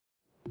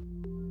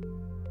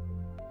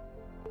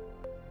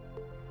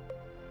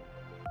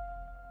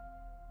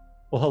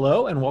Well,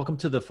 hello and welcome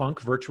to the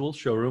Funk Virtual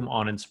Showroom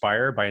on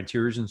Inspire by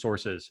Interiors and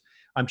Sources.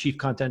 I'm Chief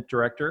Content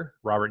Director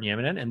Robert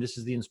Yaminen, and this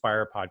is the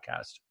Inspire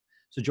podcast.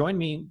 So joining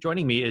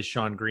me is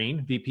Sean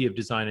Green, VP of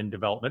Design and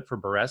Development for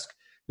Burresque,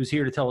 who's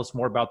here to tell us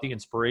more about the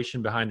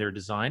inspiration behind their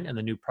design and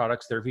the new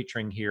products they're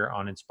featuring here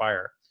on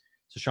Inspire.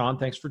 So Sean,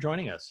 thanks for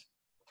joining us.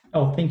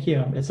 Oh, thank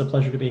you. It's a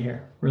pleasure to be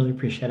here. Really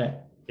appreciate it.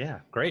 Yeah,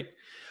 great.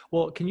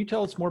 Well, can you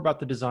tell us more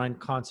about the design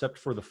concept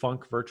for the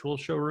Funk Virtual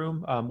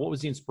Showroom? What was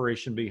the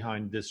inspiration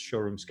behind this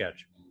showroom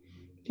sketch?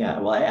 Yeah,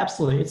 well,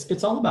 absolutely.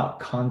 It's all about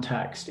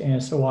context,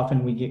 and so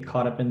often we get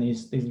caught up in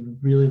these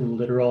really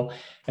literal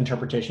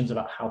interpretations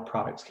about how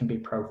products can be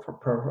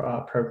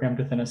programmed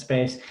within a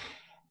space.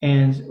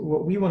 And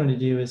what we wanted to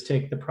do is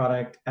take the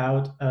product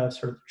out of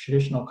sort of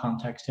traditional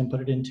context and put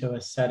it into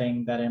a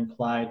setting that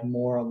implied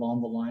more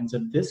along the lines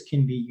of this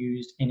can be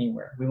used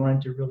anywhere. We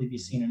wanted to really be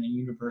seen in a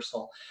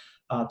universal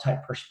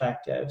type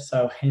perspective.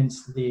 So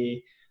hence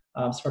the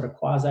sort of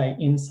quasi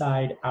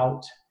inside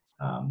out,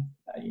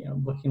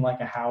 looking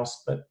like a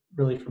house, but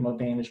really from a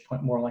vantage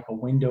point more like a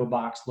window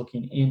box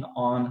looking in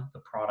on the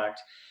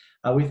product.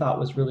 We thought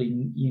was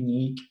really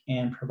unique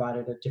and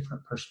provided a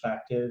different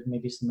perspective,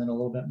 maybe something a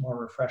little bit more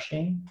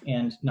refreshing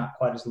and not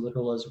quite as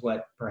literal as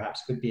what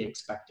perhaps could be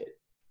expected.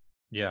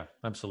 Yeah,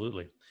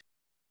 absolutely.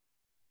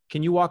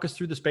 Can you walk us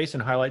through the space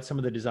and highlight some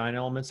of the design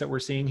elements that we're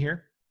seeing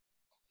here?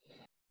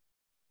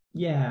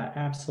 Yeah,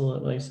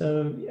 absolutely.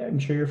 So I'm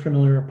sure you're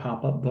familiar with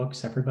pop-up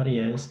books. Everybody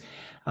is.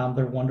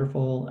 They're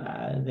wonderful.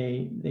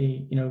 They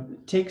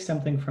take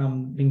something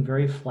from being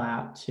very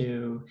flat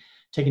to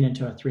taking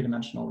into a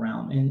three-dimensional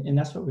realm, and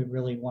that's what we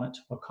really wanted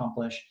to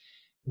accomplish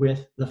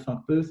with the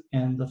Funk booth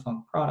and the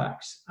Funk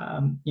products.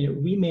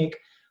 We make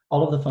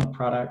all of the Funk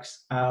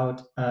products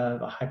out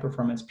of a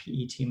high-performance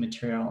PET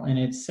material, and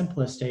its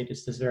simplest state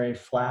is this very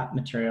flat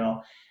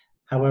material.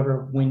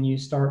 However, when you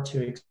start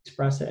to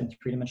express it in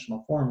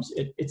three-dimensional forms,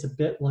 it's a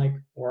bit like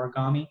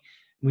origami.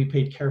 We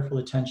paid careful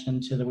attention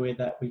to the way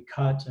that we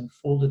cut and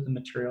folded the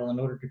material in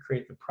order to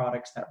create the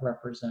products that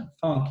represent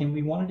funk. And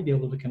we wanted to be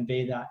able to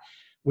convey that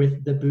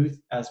with the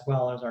booth as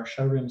well as our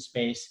showroom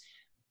space,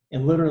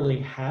 and literally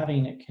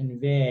having it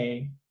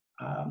convey,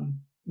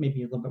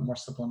 maybe a little bit more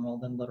subliminal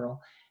than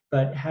literal,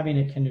 but having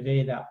it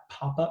convey that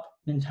pop-up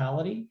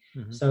mentality,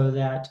 so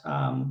that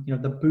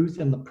the booth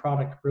and the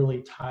product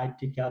really tied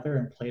together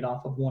and played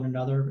off of one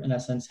another, in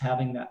essence,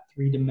 having that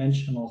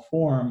three-dimensional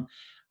form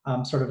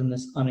sort of in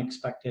this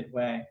unexpected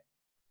way.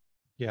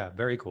 Yeah,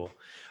 very cool.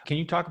 Can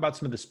you talk about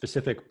some of the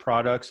specific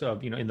products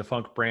of, in the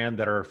Funk brand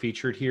that are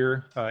featured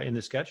here in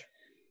the sketch?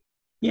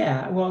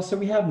 Yeah, well, so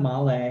we have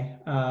Male,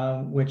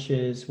 which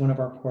is one of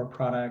our core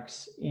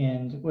products.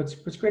 And what's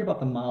great about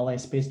the Male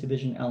Space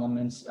Division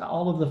elements,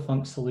 all of the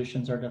Funk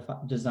solutions are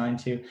designed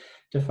to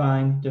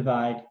define,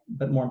 divide,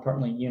 but more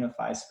importantly,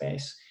 unify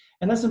space.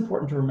 And that's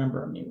important to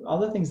remember. I mean, all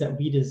the things that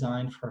we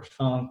designed for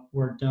Funk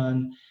were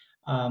done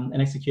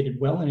and executed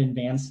well in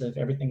advance of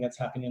everything that's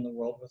happening in the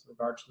world with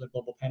regard to the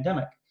global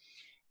pandemic.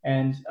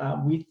 And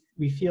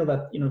we feel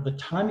that the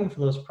timing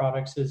for those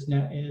products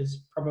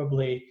is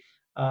probably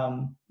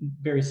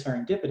very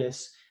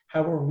serendipitous.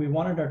 However, we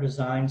wanted our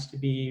designs to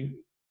be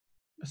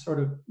sort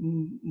of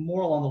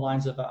more along the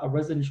lines of a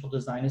residential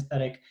design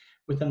aesthetic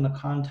within the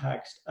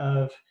context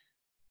of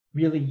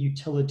really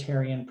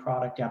utilitarian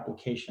product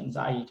applications,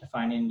 i.e.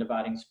 defining and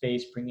dividing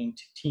space, bringing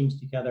teams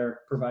together,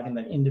 providing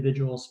that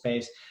individual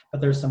space,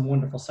 but there's some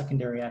wonderful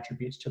secondary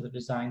attributes to the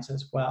designs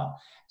as well.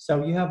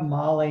 So you have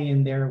Male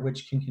in there,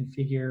 which can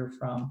configure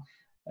from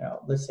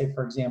let's say,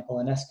 for example,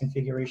 an S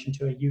configuration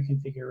to a U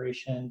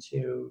configuration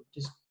to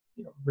just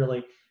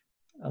really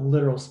a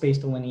literal space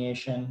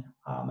delineation.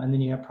 And then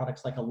you have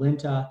products like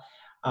Alinta,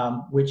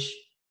 which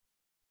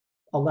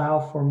allow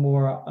for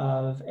more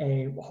of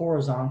a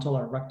horizontal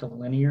or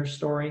rectilinear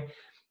story.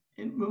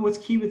 And what's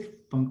key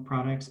with Funk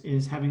products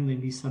is having them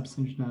be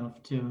substantive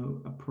enough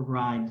to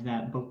provide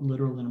that both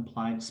literal and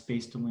implied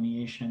space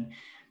delineation.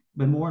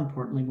 But more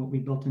importantly, what we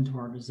built into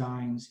our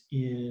designs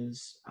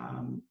is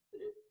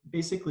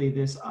basically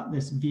this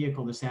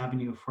vehicle, this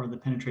avenue for the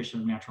penetration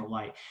of natural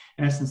light.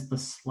 In essence, the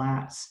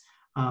slats,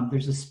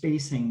 there's a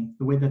spacing,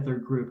 the way that they're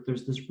grouped,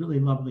 there's this really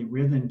lovely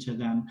rhythm to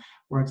them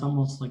where it's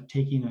almost like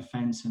taking a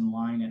fence and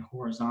line it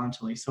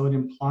horizontally. So it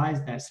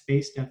implies that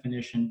space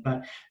definition,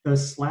 but the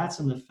slats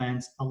in the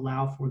fence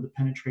allow for the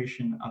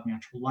penetration of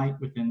natural light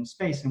within the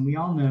space. And we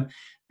all know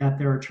that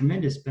there are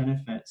tremendous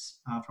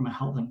benefits from a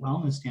health and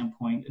wellness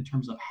standpoint in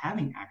terms of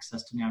having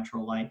access to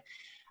natural light.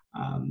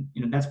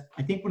 That's,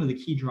 I think, one of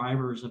the key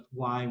drivers of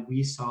why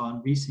we saw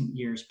in recent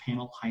years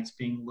panel heights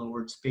being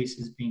lowered,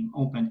 spaces being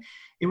opened.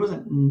 It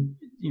wasn't,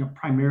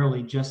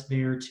 primarily just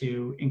there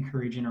to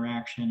encourage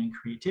interaction and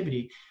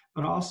creativity,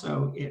 but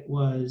also it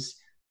was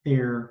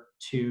there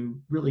to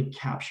really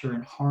capture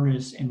and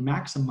harness and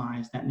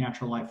maximize that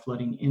natural light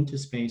flooding into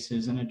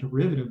spaces. And a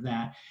derivative of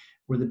that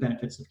were the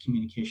benefits of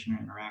communication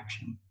and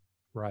interaction.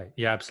 Right.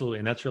 Yeah, absolutely.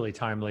 And that's really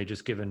timely,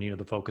 just given,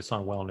 the focus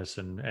on wellness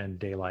and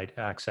daylight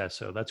access.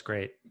 So that's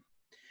great.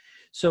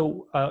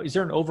 So is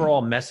there an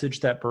overall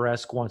message that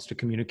Burresque wants to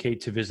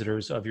communicate to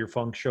visitors of your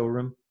Funk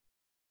showroom?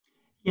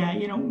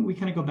 Yeah, we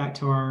kind of go back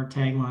to our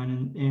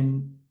tagline,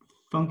 and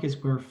funk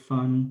is where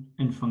fun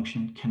and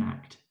function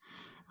connect.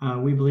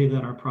 We believe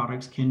that our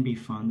products can be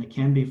fun, they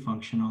can be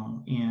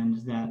functional, and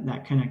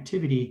that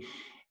connectivity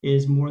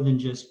is more than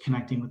just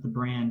connecting with the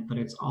brand, but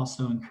it's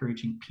also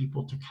encouraging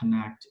people to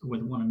connect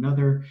with one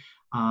another.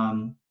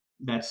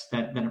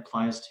 That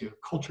applies to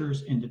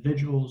cultures,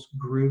 individuals,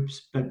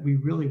 groups, but we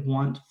really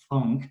want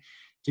funk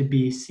to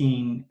be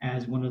seen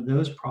as one of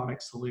those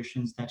product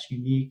solutions that's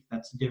unique,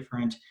 that's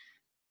different,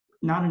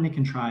 not in a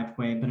contrived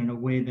way, but in a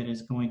way that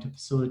is going to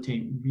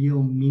facilitate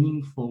real,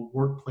 meaningful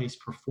workplace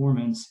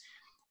performance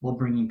while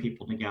bringing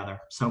people together.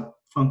 So,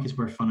 funk is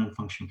where fun and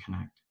function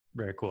connect.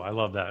 Very cool. I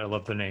love that. I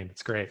love the name.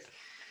 It's great.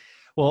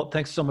 Well,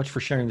 thanks so much for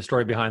sharing the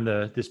story behind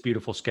this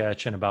beautiful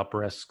sketch and about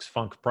Burlesque's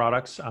funk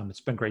products.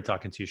 It's been great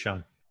talking to you,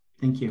 Sean.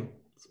 Thank you.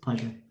 It's a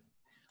pleasure.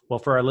 Well,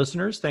 for our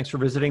listeners, thanks for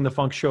visiting the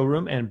Funk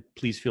Showroom, and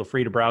please feel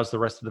free to browse the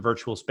rest of the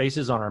virtual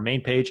spaces on our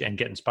main page and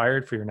get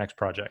inspired for your next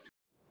project.